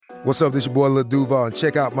What's up, this your boy Lil Duval, and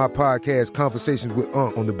check out my podcast, Conversations with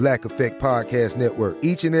Unc, on the Black Effect Podcast Network.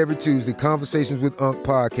 Each and every Tuesday, Conversations with Unc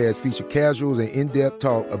podcast feature casuals and in-depth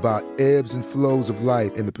talk about ebbs and flows of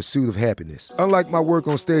life and the pursuit of happiness. Unlike my work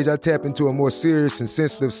on stage, I tap into a more serious and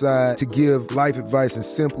sensitive side to give life advice and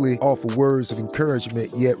simply offer words of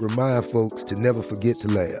encouragement, yet remind folks to never forget to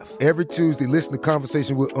laugh. Every Tuesday, listen to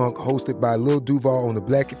Conversations with Unc, hosted by Lil Duval on the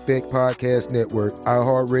Black Effect Podcast Network,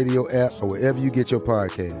 iHeartRadio app, or wherever you get your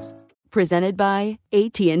podcasts. Presented by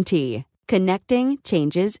AT&T. Connecting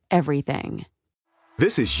changes everything.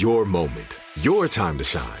 This is your moment, your time to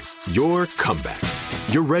shine, your comeback.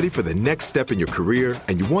 You're ready for the next step in your career,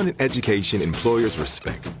 and you want an education employers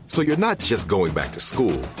respect. So you're not just going back to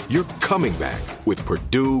school, you're coming back with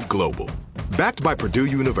Purdue Global. Backed by Purdue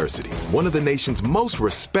University, one of the nation's most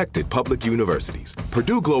respected public universities,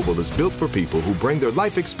 Purdue Global is built for people who bring their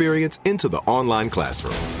life experience into the online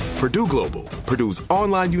classroom. Purdue Global, Purdue's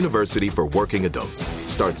online university for working adults.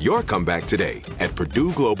 Start your comeback today at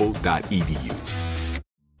purdueglobal.edu.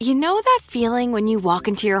 You know that feeling when you walk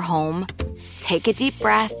into your home, take a deep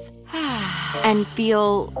breath, and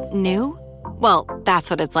feel new? Well,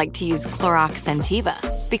 that's what it's like to use Clorox Scentiva.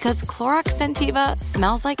 Because Clorox Scentiva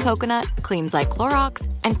smells like coconut, cleans like Clorox,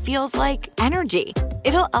 and feels like energy.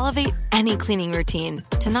 It'll elevate any cleaning routine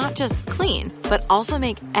to not just clean, but also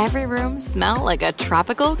make every room smell like a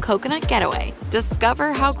tropical coconut getaway.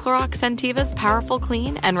 Discover how Clorox Scentiva's powerful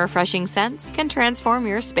clean and refreshing scents can transform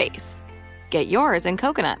your space. Get yours in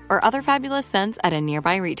coconut or other fabulous scents at a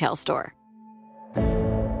nearby retail store.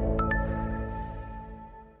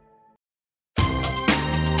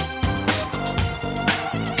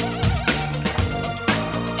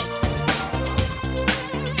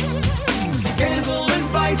 Scandal and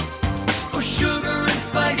vice, or sugar and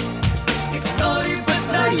spice. It's naughty but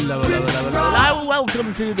nice. Hello,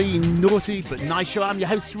 welcome to the Naughty But Nice Show. I'm your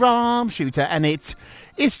host, Ram Shooter, and it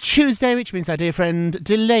is Tuesday, which means our dear friend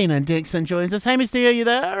Delana Dixon joins us. Hey, Miss D, are you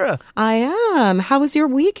there? I am. How was your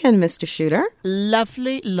weekend, Mr. Shooter?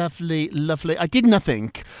 Lovely, lovely, lovely. I did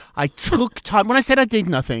nothing. I took time. When I said I did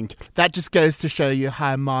nothing, that just goes to show you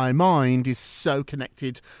how my mind is so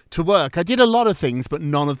connected to work. I did a lot of things, but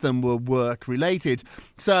none of them were work-related.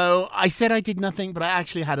 So I said I did nothing, but I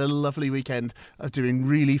actually had a lovely weekend of doing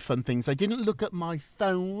really fun things. I didn't look at my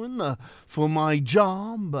phone for my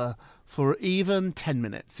job for even 10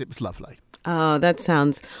 minutes. It was lovely. Oh, that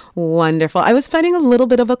sounds wonderful. I was fighting a little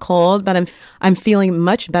bit of a cold, but I'm feeling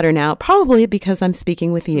much better now, probably because I'm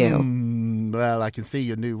speaking with you. Well, I can see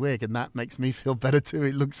your new wig, and that makes me feel better too.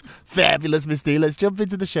 It looks fabulous, Miss D. Let's jump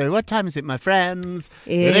into the show. What time is it, my friends?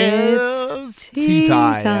 It's tea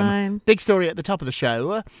time. Big story at the top of the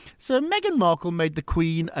show. So Meghan Markle made the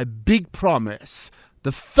Queen a big promise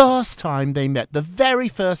the first time they met, the very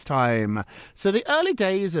first time. So the early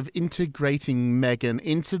days of integrating Meghan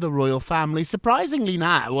into the royal family, surprisingly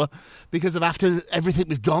now, because of after everything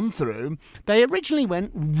we've gone through, they originally went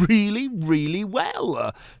really, really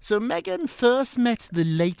well. So Meghan first met the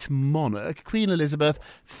late monarch, Queen Elizabeth,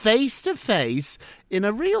 face to face in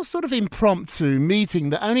a real sort of impromptu meeting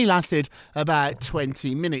that only lasted about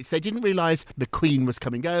 20 minutes. They didn't realise the Queen was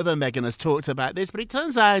coming over. Meghan has talked about this, but it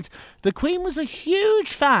turns out the Queen was a huge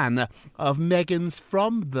fan of Meghan's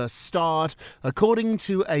from the start, according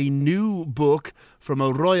to a new book from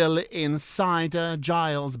a royal insider,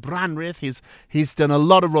 Giles Brandreth. He's done a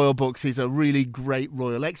lot of royal books. He's a really great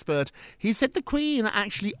royal expert. He said the Queen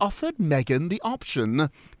actually offered Meghan the option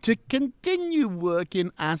to continue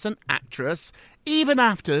working as an actress even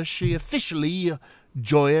after she officially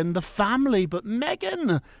joined the family. But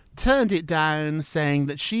Meghan turned it down, saying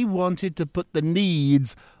that she wanted to put the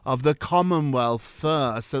needs of the Commonwealth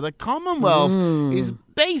first. So the Commonwealth is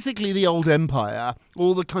basically the old empire,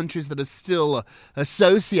 all the countries that are still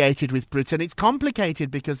associated with Britain. It's complicated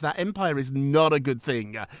because that empire is not a good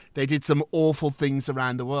thing. They did some awful things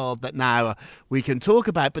around the world that now we can talk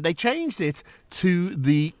about, but they changed it to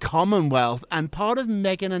the Commonwealth. And part of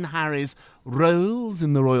Meghan and Harry's roles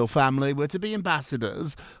in the royal family were to be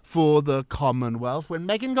ambassadors for the Commonwealth. When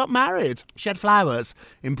Meghan got married, she had flowers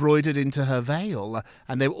embroidered into her veil,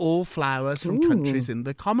 and they were all flowers from countries in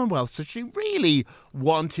the Commonwealth. So she really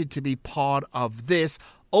wanted to be part of this.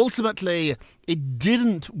 Ultimately, it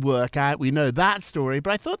didn't work out. We know that story,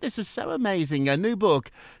 but I thought this was so amazing. A new book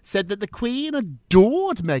said that the Queen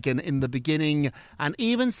adored Meghan in the beginning and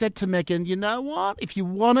even said to Meghan, you know what, if you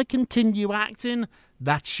want to continue acting,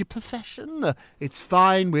 that's your profession. It's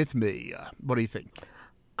fine with me. What do you think?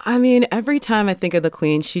 I mean, every time I think of the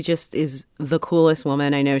Queen, she just is the coolest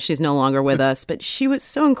woman. I know she's no longer with us, but she was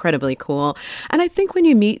so incredibly cool. And I think when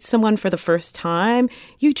you meet someone for the first time,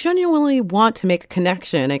 you genuinely want to make a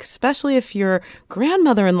connection, especially if your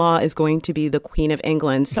grandmother-in-law is going to be the Queen of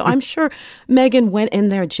England. So I'm sure Meghan went in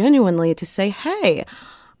there genuinely to say, hey,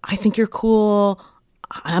 I think you're cool.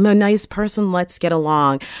 I'm a nice person. Let's get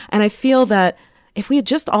along. And I feel that if we had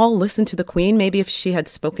just all listened to the Queen, maybe if she had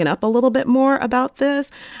spoken up a little bit more about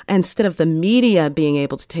this, instead of the media being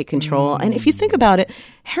able to take control. And if you think about it,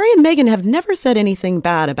 Harry and Meghan have never said anything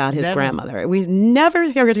bad about his grandmother. We've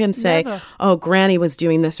never heard him say, oh, Granny was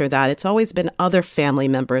doing this or that. It's always been other family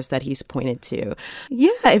members that he's pointed to. Yeah,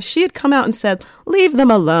 if she had come out and said, leave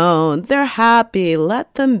them alone. They're happy.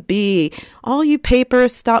 Let them be. All you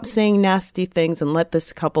papers, stop saying nasty things and let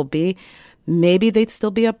this couple be. Maybe they'd still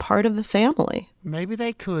be a part of the family. Maybe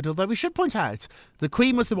they could, although we should point out the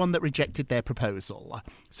Queen was the one that rejected their proposal.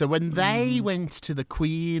 So when they went to the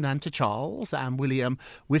Queen and to Charles and William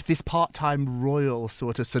with this part-time royal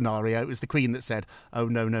sort of scenario, it was the Queen that said, oh,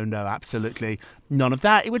 no, absolutely none of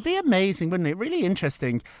that. It would be amazing, wouldn't it? Really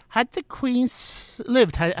interesting. Had the Queen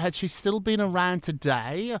lived, had she still been around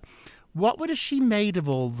today, what would have she made of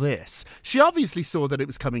all this? She obviously saw that it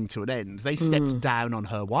was coming to an end. They stepped down on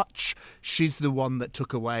her watch. She's the one that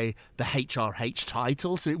took away the HRH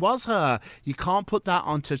title, so it was her. You can't put that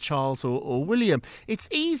onto Charles or William. It's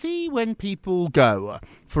easy when people go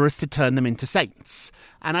for us to turn them into saints.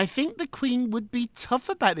 And I think the Queen would be tough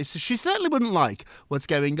about this. So she certainly wouldn't like what's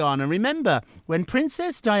going on. And remember, when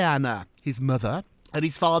Princess Diana, his mother, and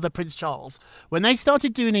his father, Prince Charles, when they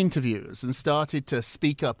started doing interviews and started to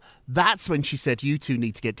speak up, that's when she said, you two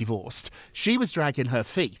need to get divorced. She was dragging her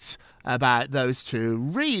feet about those two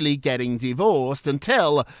really getting divorced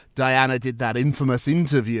until Diana did that infamous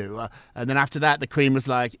interview. And then after that, the Queen was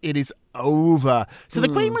like, it is over. So the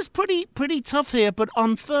Queen was pretty tough here, but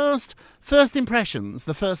on first impressions,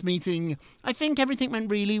 the first meeting, I think everything went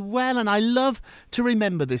really well. And I love to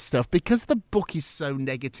remember this stuff because the book is so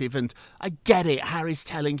negative, and I get it, Harry's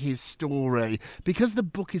telling his story. Because the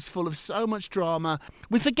book is full of so much drama,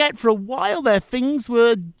 we forget for a while there things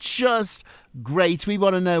were just great. We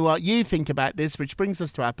want to know what you think about this, which brings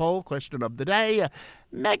us to our poll question of the day.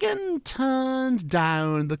 Meghan turned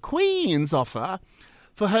down the Queen's offer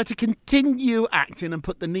for her to continue acting and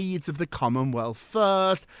put the needs of the Commonwealth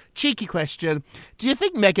first. Cheeky question. Do you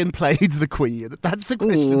think Meghan played the Queen? That's the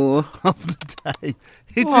question of the day.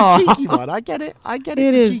 It's a cheeky one. I get it. It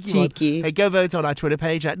is cheeky. Hey, go vote on our Twitter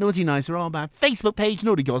page at Naughty Nice or on our Facebook page,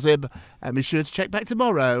 Naughty Gossip. And be sure to check back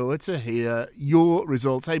tomorrow to hear your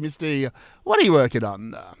results. Hey, Misty, what are you working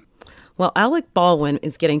on? Well, Alec Baldwin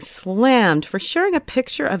is getting slammed for sharing a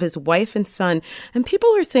picture of his wife and son, and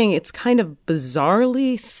people are saying it's kind of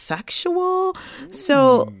bizarrely sexual.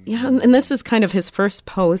 So, yeah, and this is kind of his first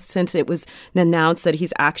post since it was announced that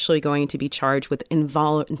he's actually going to be charged with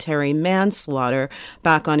involuntary manslaughter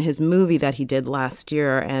back on his movie that he did last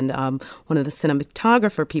year, and one of the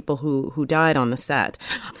cinematographer people who died on the set.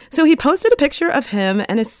 So he posted a picture of him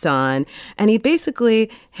and his son, and he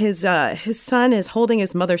basically, his son is holding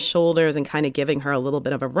his mother's shoulders and kind of giving her a little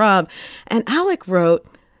bit of a rub. And Alec wrote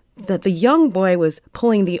that the young boy was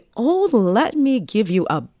pulling the old let me give you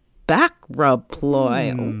a back rub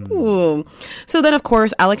ploy. Ooh. So then, of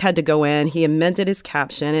course, Alec had to go in. He amended his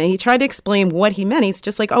caption and he tried to explain what he meant. He's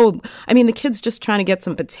just like, oh, I mean, the kid's just trying to get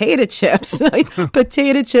some potato chips,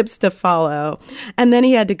 potato chips to follow. And then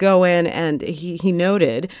he had to go in and he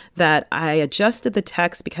noted that I adjusted the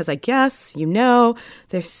text because I guess,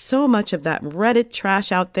 there's so much of that Reddit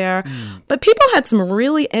trash out there. But people had some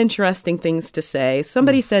really interesting things to say.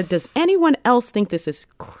 Somebody said, does anyone else think this is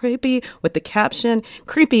creepy with the caption?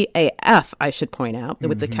 Creepy AF, I should point out,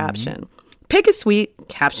 with the caption. Pig is sweet,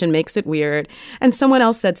 caption makes it weird. And someone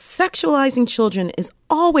else said, sexualizing children is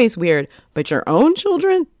always weird, but your own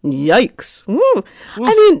children? Yikes. Woo.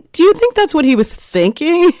 I mean, do you think that's what he was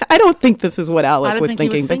thinking? I don't think this is what Alec was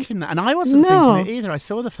thinking. He was thinking that, and I wasn't thinking it either. I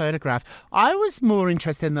saw the photograph. I was more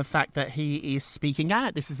interested in the fact that he is speaking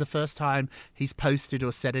out. This is the first time he's posted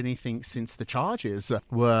or said anything since the charges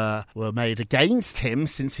were made against him,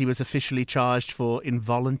 since he was officially charged for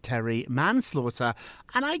involuntary manslaughter.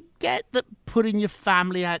 And I get that putting your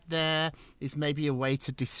family out there is maybe a way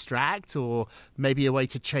to distract or maybe a way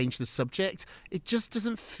to change the subject. It just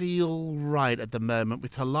doesn't feel right at the moment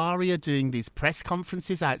with Hilaria doing these press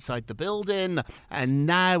conferences outside the building, and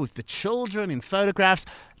now with the children in photographs.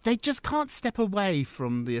 They just can't step away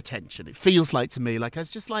from the attention. It feels like to me, like it's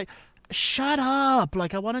just like, shut up.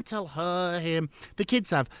 Like, I want to tell her, him. The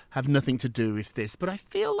kids have nothing to do with this, but I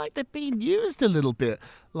feel like they're being used a little bit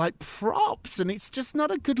like props, and it's just not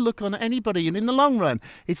a good look on anybody. And in the long run,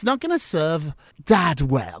 it's not going to serve Dad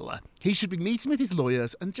well. He should be meeting with his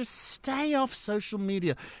lawyers and just stay off social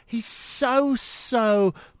media. He's so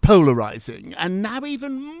polarizing, and now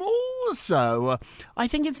even more so. I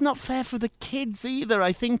think it's not fair for the kids either.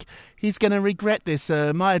 I think he's going to regret this.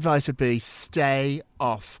 My advice would be stay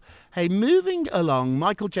off. Hey, moving along,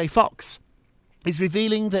 Michael J. Fox is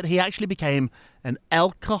revealing that he actually became an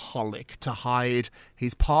alcoholic to hide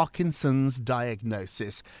his Parkinson's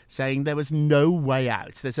diagnosis, saying there was no way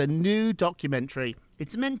out. There's a new documentary.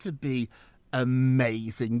 It's meant to be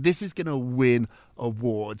amazing. This is going to win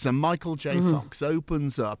awards. And Michael J. Fox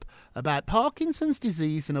opens up about Parkinson's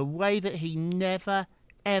disease in a way that he never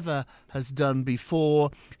ever has done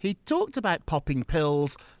before. He talked about popping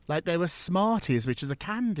pills like they were Smarties, which is a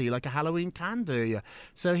candy, like a Halloween candy.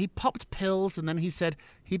 So he popped pills, and then he said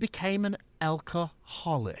he became an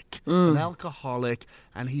alcoholic.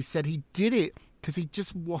 And he said he did it because he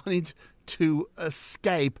just wanted to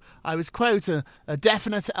escape. I was, quote, a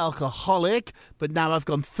definite alcoholic, but now I've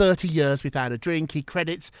gone 30 years without a drink. He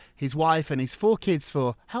credits his wife and his 4 kids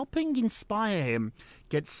for helping inspire him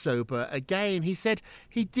get sober again. He said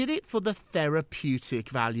he did it for the therapeutic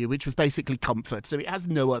value, which was basically comfort. So it has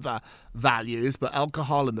no other values but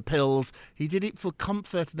alcohol and the pills. He did it for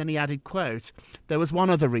comfort. And then he added, quote, there was one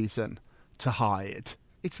other reason to hide.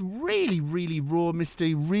 It's really, really raw,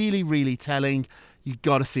 Misty, really telling. You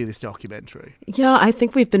got to see this documentary. Yeah, I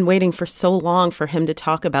think we've been waiting for so long for him to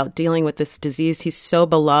talk about dealing with this disease. He's so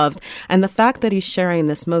beloved. And the fact that he's sharing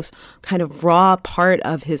this most kind of raw part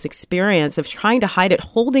of his experience of trying to hide it,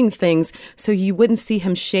 holding things so you wouldn't see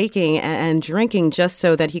him shaking and drinking just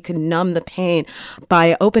so that he could numb the pain.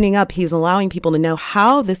 By opening up, he's allowing people to know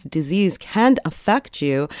how this disease can affect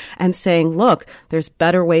you and saying, look, there's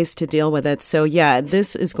better ways to deal with it. So yeah,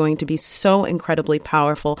 this is going to be so incredibly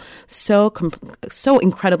powerful, so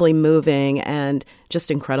incredibly moving, and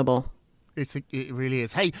just incredible. It really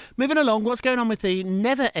is. Hey, moving along, what's going on with the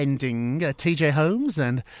never-ending TJ Holmes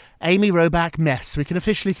and Amy Robach mess? We can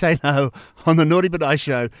officially say now on the Naughty But Nice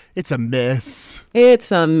show, it's a mess.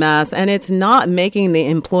 It's a mess, and it's not making the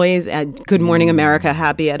employees at Good Morning America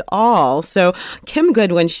happy at all. So Kim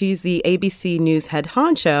Goodwin, she's the ABC News head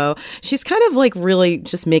honcho. She's kind of like really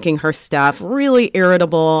just making her staff really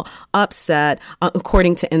irritable, upset,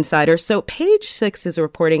 according to insiders. So Page Six is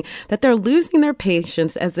reporting that they're losing their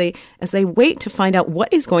patience as they wait to find out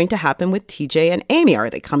what is going to happen with TJ and Amy. Are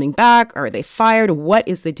they coming back? Are they fired? What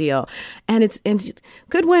is the deal? And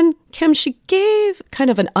Goodwin, Kim, she gave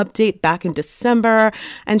kind of an update back in December,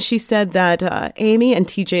 and she said that Amy and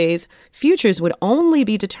TJ's futures would only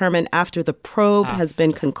be determined after the probe has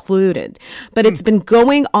been concluded. But it's been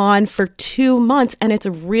going on for 2 months, and it's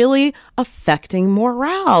really affecting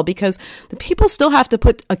morale because the people still have to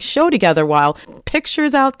put a show together while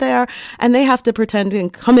pictures out there, and they have to pretend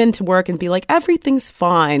and come into work and be like, everything's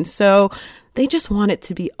fine. So they just want it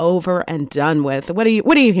to be over and done with. What are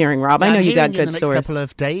you hearing, Rob? I know you got good stories. In the next couple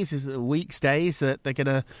of days, weeks, days, that they're going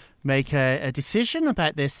to make a decision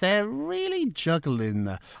about this. They're really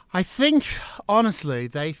juggling. I think, honestly,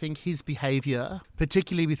 they think his behaviour,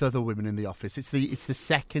 particularly with other women in the office, it's the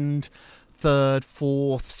second, third,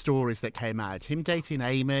 fourth stories that came out. Him dating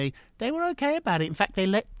Amy, they were okay about it. In fact, they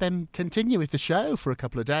let them continue with the show for a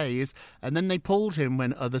couple of days, and then they pulled him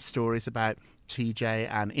when other stories about TJ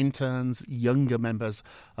and interns, younger members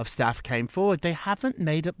of staff came forward. They haven't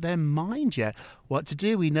made up their mind yet what to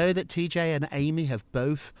do. We know that TJ and Amy have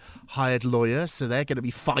both hired lawyers, so they're going to be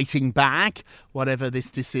fighting back, whatever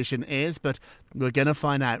this decision is, but we're going to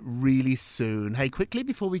find out really soon. Hey, quickly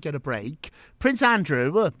before we get a break, Prince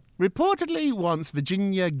Andrew reportedly wants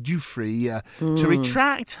Virginia Giuffre to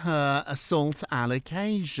retract her assault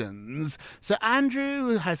allegations. So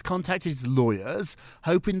Andrew has contacted his lawyers,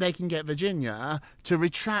 hoping they can get Virginia to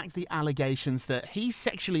retract the allegations that he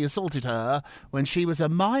sexually assaulted her when she was a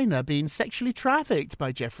minor being sexually trafficked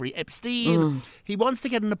by Jeffrey Epstein. He wants to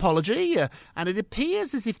get an apology, and it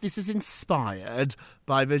appears as if this is inspired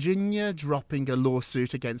by Virginia dropping a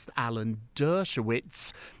lawsuit against Alan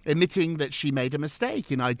Dershowitz, admitting that she made a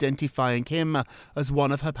mistake in identifying him as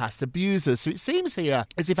one of her past abusers. So it seems here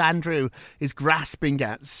as if Andrew is grasping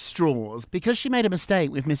at straws. Because she made a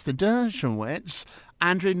mistake with Mr. Dershowitz,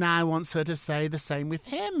 Andrew now wants her to say the same with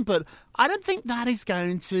him, but I don't think that is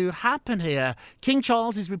going to happen here. King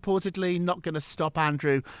Charles is reportedly not going to stop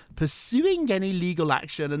Andrew pursuing any legal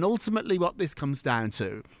action, and ultimately what this comes down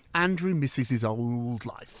to, Andrew misses his old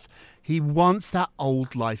life. He wants that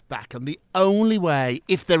old life back. And the only way,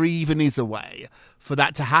 if there even is a way, for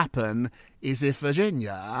that to happen is if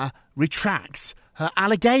Virginia retracts her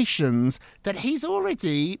allegations that he's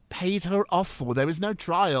already paid her off for. There was no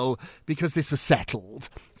trial because this was settled.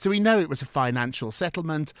 So we know it was a financial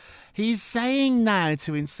settlement. He's saying now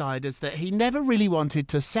to insiders that he never really wanted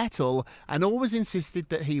to settle and always insisted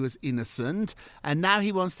that he was innocent. And now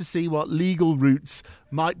he wants to see what legal routes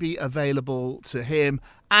might be available to him.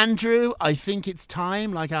 Andrew, I think it's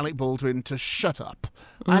time, like Alec Baldwin, to shut up.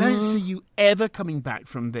 I don't see you ever coming back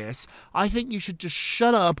from this. I think you should just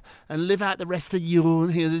shut up and live out the rest of your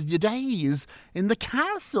days in the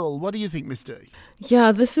castle. What do you think, Miss D?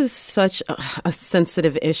 Yeah, this is such a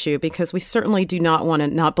sensitive issue because we certainly do not want to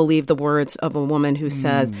not believe the words of a woman who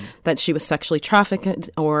says that she was sexually trafficked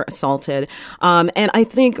or assaulted. And I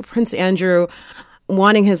think Prince Andrew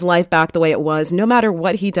wanting his life back the way it was, no matter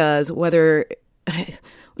what he does,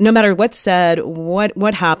 no matter what's said,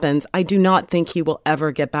 what happens, I do not think he will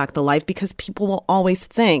ever get back the life because people will always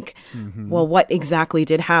think, well, what exactly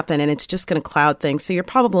did happen? And it's just going to cloud things. So you're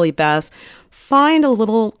probably best find a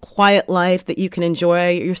little quiet life that you can enjoy.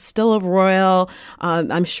 You're still a royal.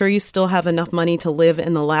 I'm sure you still have enough money to live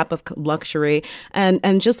in the lap of luxury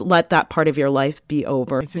and just let that part of your life be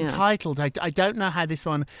over. It's entitled. I don't know how this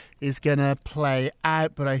one is going to play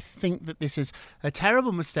out, but I think that this is a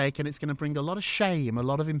terrible mistake and it's going to bring a lot of shame, a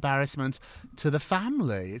lot of embarrassment to the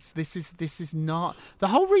family. This is not the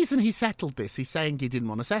whole reason he settled this. He's saying he didn't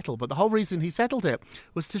want to settle, but the whole reason he settled it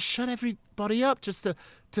was to shut everybody up, just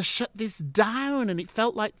to shut this down, and it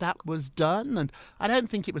felt like that was done. And I don't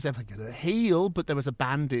think it was ever going to heal, but there was a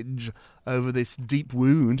bandage over this deep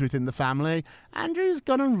wound within the family. Andrew's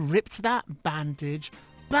gone and ripped that bandage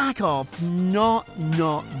back off. Not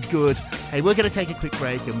good. Hey, we're going to take a quick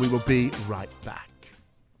break and we will be right back.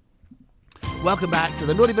 Welcome back to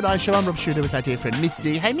the Naughty But Nice Show. I'm Rob Shuter with our dear friend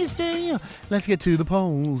Misty. Hey, Misty, let's get to the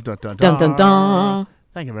polls. Dun, dun, dun. Dun, dun, dun.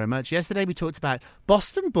 Thank you very much. Yesterday we talked about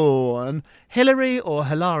Boston-born Hillary or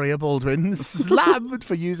Hilaria Baldwin slammed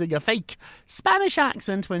for using a fake Spanish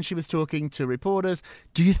accent when she was talking to reporters.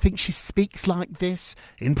 Do you think she speaks like this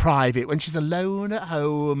in private when she's alone at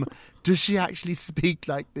home? Does she actually speak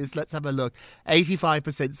like this? Let's have a look.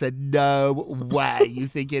 85% said no way. You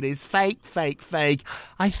think it is fake.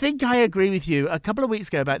 I think I agree with you. A couple of weeks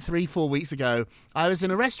ago, about 3-4 weeks ago, I was in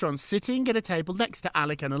a restaurant sitting at a table next to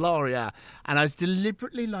Alec and Hilaria, and I was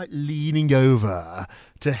deliberately leaning over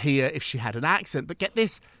to hear if she had an accent. But get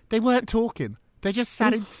this, they weren't talking. They just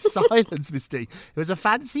sat in silence, Misty. It was a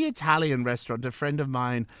fancy Italian restaurant. A friend of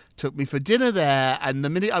mine took me for dinner there, and the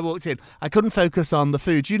minute I walked in, I couldn't focus on the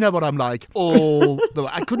food. You know what I'm like all the way.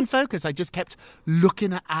 I couldn't focus. I just kept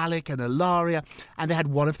looking at Alec and Hilaria, and they had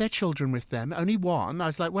one of their children with them, only one. I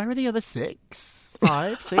was like, where are the other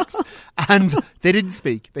 5, 6? And they didn't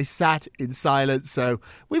speak. They sat in silence. So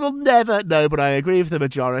we will never know, but I agree with the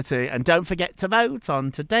majority. And don't forget to vote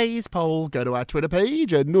on today's poll. Go to our Twitter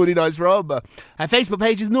page at Naughty Nice Rob. Our Facebook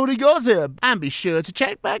page is Naughty Gossip. And be sure to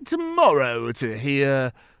check back tomorrow to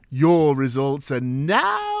hear your results. And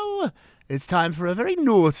now it's time for a very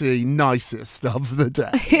naughty, nicest of the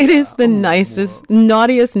day. It is the nicest,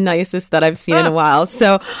 naughtiest, nicest that I've seen in a while.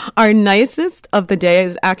 So our nicest of the day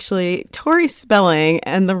is actually Tori Spelling.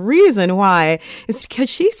 And the reason why is because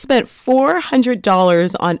she spent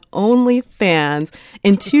 $400 on OnlyFans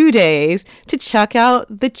in 2 days to check out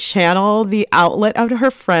the channel, the outlet of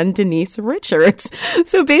her friend Denise Richards.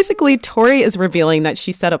 So basically, Tori is revealing that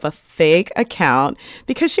she set up a fake account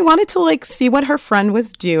because she wanted to see what her friend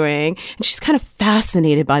was doing. And she's kind of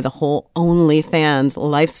fascinated by the whole OnlyFans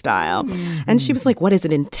lifestyle. And she was like, what does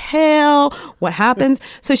it entail? What happens?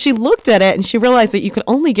 So she looked at it and she realized that you could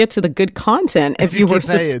only get to the good content if you were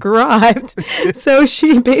subscribed. So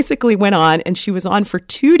she basically went on and she was on for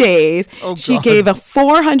 2 days. She gave a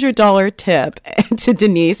 $400 tip to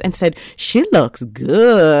Denise and said, she looks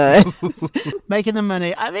good. Making the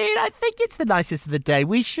money. I mean, I think it's the nicest of the day.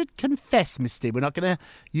 We should confess, Misty, we're not going to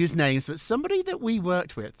use names, but somebody that we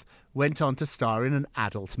worked with went on to star in an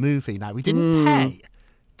adult movie. Now, we didn't pay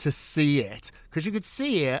to see it because you could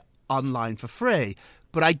see it online for free.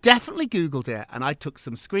 But I definitely Googled it and I took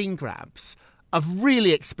some screen grabs of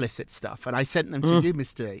really explicit stuff and I sent them to you,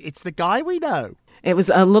 Misty. It's the guy we know. It was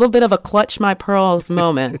a little bit of a clutch my pearls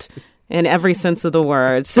moment in every sense of the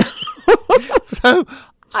words. So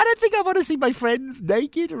I don't think I want to see my friends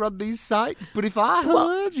naked or on these sites, but if I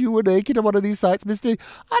heard you were naked on one of these sites, Misty,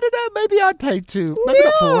 I don't know, maybe I'd pay $2. Maybe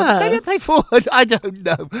not $4. Maybe I'd pay $4. I don't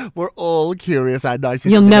know. We're all curious how nice it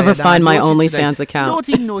is. You'll never find my OnlyFans account.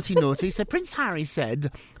 Naughty. So Prince Harry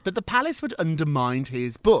said that the palace would undermine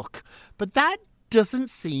his book, but that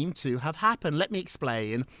doesn't seem to have happened. Let me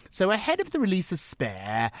explain. So ahead of the release of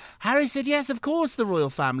Spare, Harry said, yes, of course the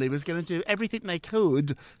royal family was going to do everything they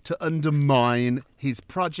could to undermine his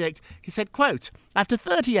project. He said, quote, after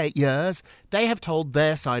 38 years, they have told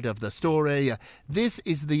their side of the story. This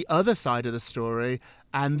is the other side of the story,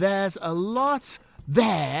 and there's a lot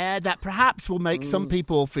there that perhaps will make some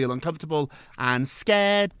people feel uncomfortable and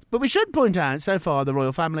scared. But we should point out, so far, the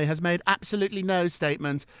royal family has made absolutely no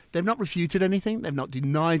statement. They've not refuted anything. They've not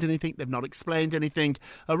denied anything. They've not explained anything.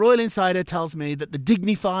 A royal insider tells me that the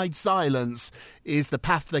dignified silence is the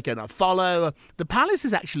path they're going to follow. The palace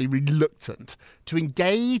is actually reluctant to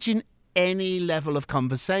engage in any level of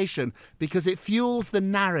conversation because it fuels the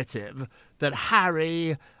narrative that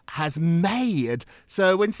Harry has made.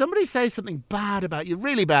 So when somebody says something bad about you,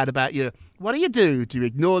 really bad about you, what do? Do you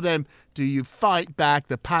ignore them? Do you fight back?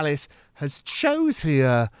 The palace has chose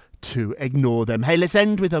here to ignore them. Hey, let's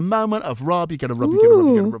end with a moment of Rob. You're going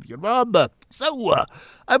to Rob. So,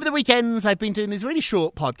 over the weekends, I've been doing these really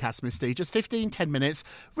short podcasts, Misty, just 15, 10 minutes,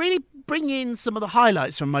 really bring in some of the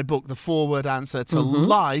highlights from my book, The Forward Answer to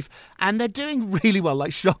Life, and they're doing really well,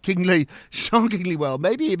 like shockingly well,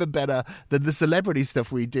 maybe even better than the celebrity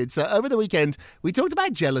stuff we did. So over the weekend, we talked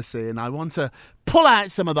about jealousy, and I want to pull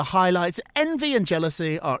out some of the highlights. Envy and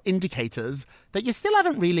jealousy are indicators that you still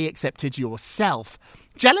haven't really accepted yourself.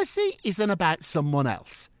 Jealousy isn't about someone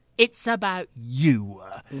else. It's about you.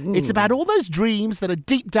 It's about all those dreams that are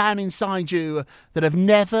deep down inside you that have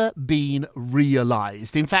never been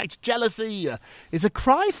realized. In fact, jealousy is a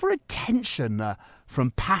cry for attention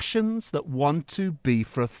from passions that want to be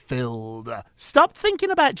fulfilled. Stop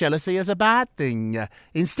thinking about jealousy as a bad thing.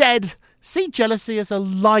 Instead, see jealousy as a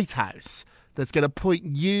lighthouse that's going to point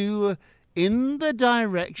you in the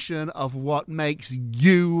direction of what makes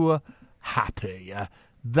you happy.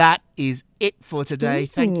 That is it for today.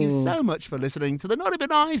 Thank you so much for listening to the Naughty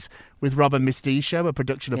But Nice with Rob and Misty Show, a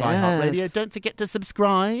production of iHeartRadio. Don't forget to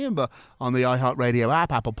subscribe on the iHeartRadio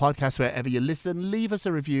app, Apple Podcasts, wherever you listen. Leave us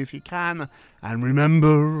a review if you can. And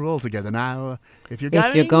remember, all together now, if you're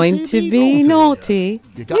going to be naughty,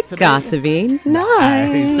 you got to be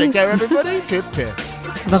nice. Take care, everybody. Good tip.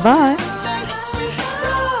 Bye-bye.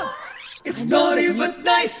 It's Naughty But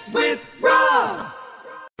Nice with Rob.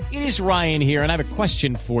 It is Ryan here, and I have a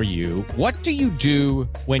question for you. What do you do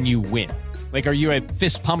when you win? Like, are you a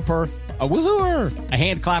fist pumper, a woo-hooer, a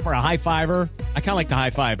hand clapper, a high-fiver? I kind of like the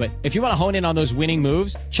high-five, but if you want to hone in on those winning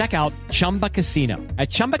moves, check out Chumba Casino. At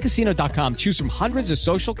ChumbaCasino.com, choose from hundreds of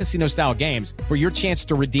social casino-style games for your chance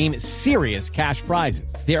to redeem serious cash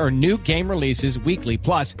prizes. There are new game releases weekly,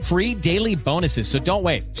 plus free daily bonuses, so don't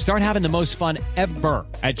wait. Start having the most fun ever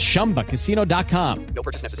at ChumbaCasino.com. No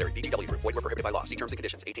purchase necessary. VGW Group. Void where prohibited by law. See terms and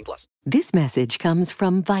conditions. 18+. This message comes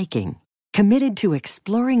from Viking, committed to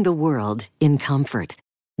exploring the world in comfort.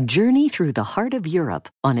 Journey through the heart of Europe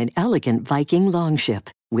on an elegant Viking longship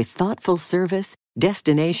with thoughtful service,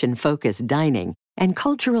 destination-focused dining, and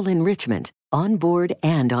cultural enrichment on board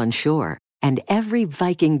and on shore. And every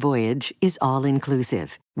Viking voyage is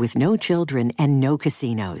all-inclusive, with no children and no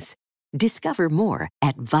casinos. Discover more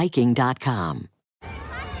at Viking.com.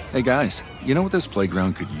 Hey guys, you know what this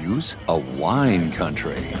playground could use? A wine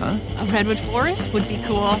country, huh? A redwood forest would be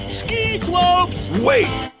cool. Ski slopes!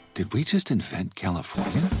 Wait! Did we just invent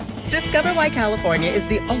California? Discover why California is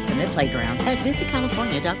the ultimate playground at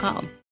visitcalifornia.com.